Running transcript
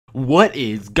What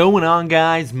is going on,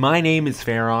 guys? My name is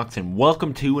Ferox and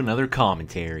welcome to another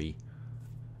commentary.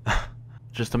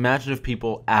 Just imagine if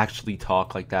people actually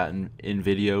talk like that in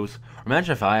videos.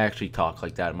 Imagine if I actually talk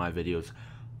like that in my videos.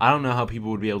 I don't know how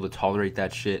people would be able to tolerate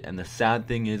that shit. And the sad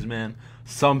thing is, man,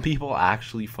 some people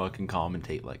actually fucking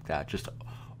commentate like that. Just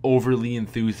overly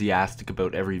enthusiastic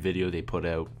about every video they put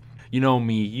out. You know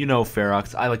me, you know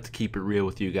Ferox, I like to keep it real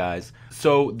with you guys.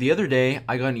 So the other day,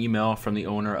 I got an email from the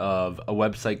owner of a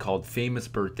website called Famous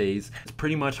Birthdays. It's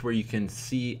pretty much where you can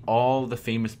see all the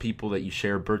famous people that you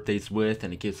share birthdays with,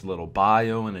 and it gives a little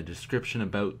bio and a description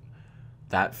about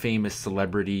that famous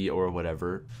celebrity or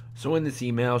whatever. So in this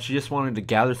email, she just wanted to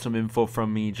gather some info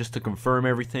from me just to confirm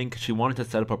everything, because she wanted to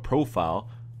set up a profile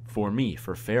for me,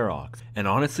 for Ferox. And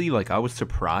honestly, like, I was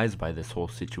surprised by this whole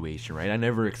situation, right? I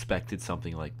never expected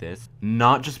something like this.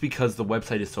 Not just because the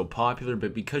website is so popular,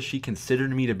 but because she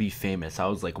considered me to be famous. I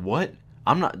was like, what?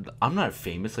 I'm not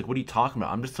famous. Like, what are you talking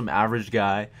about? I'm just some average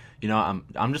guy. You know,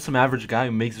 I'm just some average guy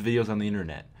who makes videos on the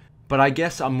internet. But I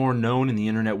guess I'm more known in the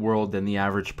internet world than the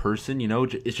average person, you know?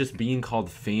 It's just being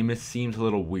called famous seems a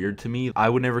little weird to me. I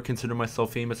would never consider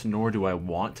myself famous, nor do I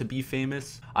want to be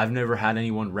famous. I've never had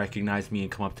anyone recognize me and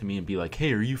come up to me and be like,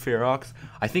 hey, are you Ferox?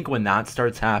 I think when that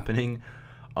starts happening,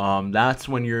 that's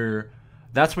when you're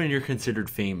considered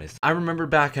famous. I remember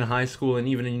back in high school and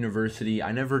even in university,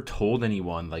 I never told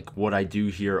anyone like what I do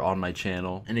here on my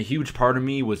channel. And a huge part of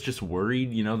me was just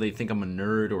worried, you know, they think I'm a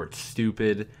nerd or it's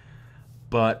stupid.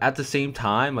 But at the same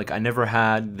time, like, I never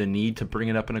had the need to bring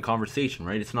it up in a conversation,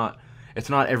 right? It's not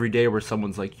every day where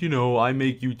someone's like, you know, I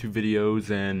make YouTube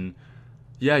videos and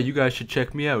yeah, you guys should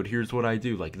check me out. Here's what I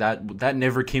do. Like, that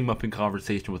never came up in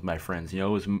conversation with my friends. You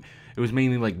know, it was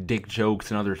mainly like dick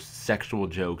jokes and other sexual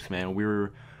jokes, man. We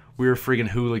were friggin'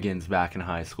 hooligans back in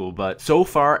high school. But so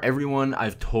far, everyone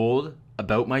I've told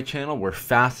about my channel were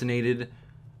fascinated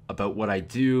about what I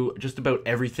do, just about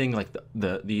everything, like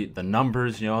the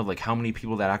numbers, you know, like how many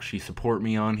people that actually support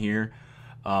me on here.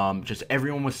 Just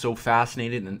everyone was so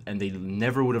fascinated, and they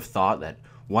never would have thought that,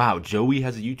 wow, Joey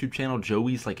has a YouTube channel,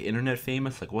 Joey's like internet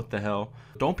famous, like what the hell.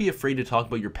 Don't be afraid to talk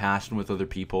about your passion with other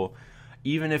people.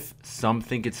 Even if some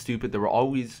think it's stupid, there will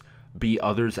always be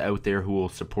others out there who will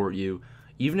support you.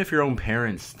 Even if your own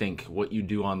parents think what you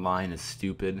do online is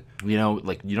stupid, you know,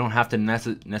 like, you don't have to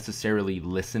necessarily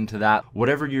listen to that.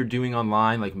 Whatever you're doing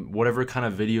online, like whatever kind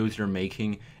of videos you're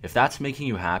making, if that's making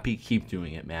you happy, keep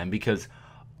doing it, man, because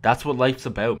that's what life's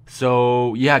about.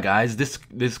 So yeah, guys,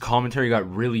 this commentary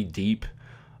got really deep,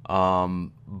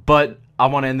 but I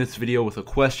want to end this video with a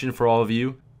question for all of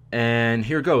you. And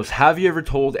here goes. Have you ever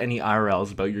told any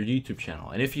IRLs about your YouTube channel?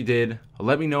 And if you did,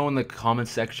 let me know in the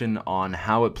comments section on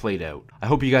how it played out. I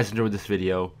hope you guys enjoyed this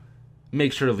video.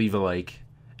 Make sure to leave a like,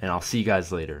 and I'll see you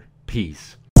guys later.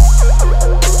 Peace.